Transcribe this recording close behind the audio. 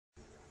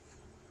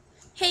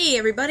Hey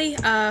everybody,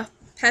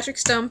 Patrick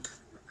Stump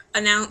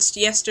announced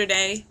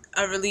yesterday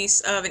a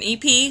release of an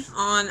EP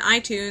on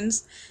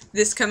iTunes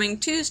this coming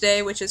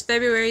Tuesday, which is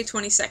February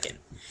 22nd.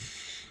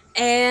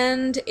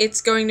 And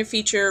it's going to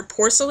feature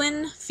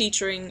Porcelain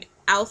featuring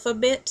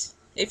Alph-a-bit.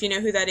 If you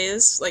know who that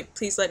is,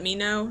 please let me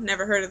know.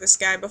 Never heard of this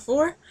guy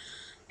before.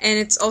 And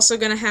it's also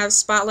going to have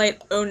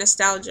Spotlight O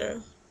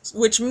Nostalgia,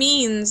 which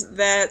means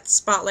that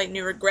Spotlight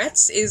New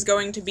Regrets is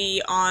going to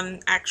be on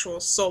actual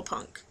soul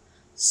punk.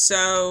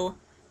 So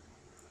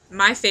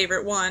my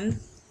favorite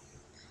one.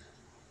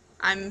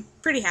 I'm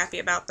pretty happy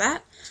about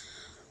that.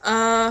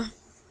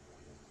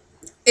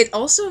 It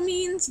also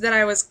means that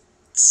I was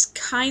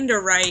kinda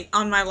right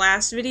on my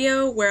last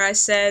video where I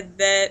said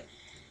that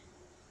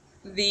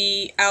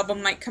the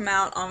album might come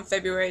out on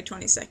February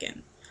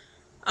 22nd.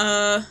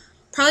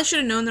 Probably should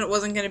have known that it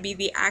wasn't going to be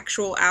the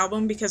actual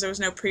album because there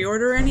was no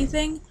pre-order or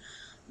anything,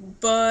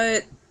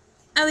 but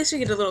at least we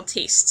get a little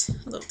taste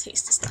of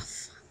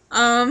stuff.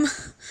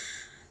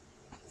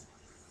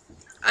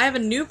 I have a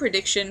new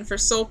prediction for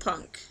Soul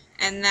Punk,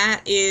 and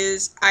that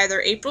is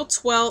either April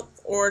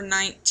 12th or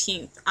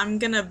 19th. I'm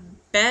gonna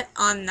bet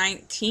on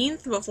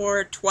 19th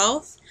before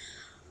 12th,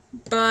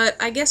 but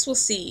I guess we'll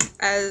see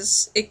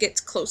as it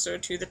gets closer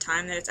to the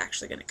time that it's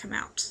actually gonna come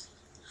out.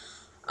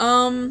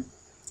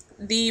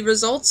 The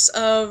results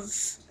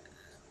of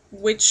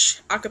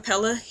which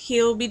acapella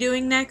he'll be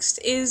doing next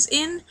is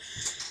in,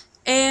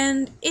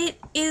 and it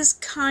is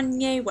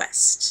Kanye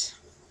West.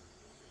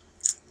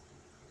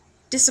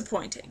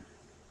 Disappointing.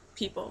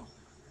 People.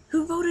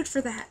 Who voted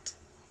for that?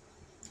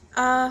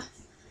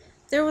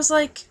 There was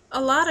a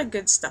lot of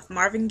good stuff.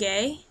 Marvin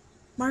Gaye?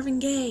 Marvin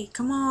Gaye,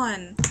 come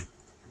on.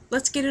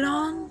 Let's Get It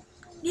On?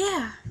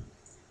 Yeah.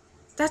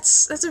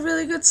 That's a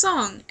really good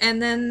song.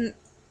 And then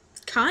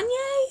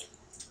Kanye?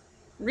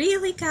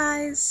 Really,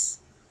 guys?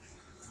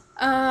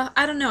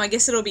 I don't know, I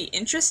guess it'll be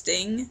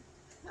interesting.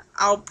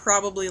 I'll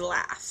probably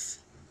laugh.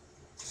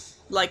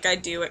 Like I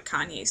do at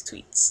Kanye's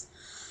tweets.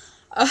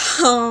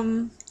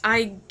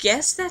 I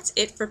guess that's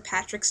it for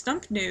Patrick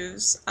Stump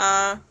news.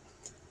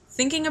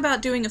 Thinking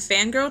about doing a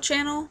fangirl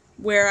channel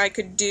where I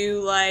could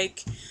do,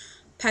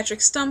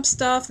 Patrick Stump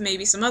stuff,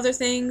 maybe some other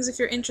things if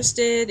you're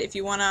interested. If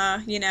you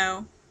wanna,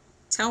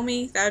 tell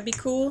me, that would be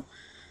cool.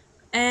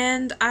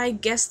 And I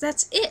guess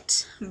that's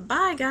it.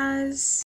 Bye, guys!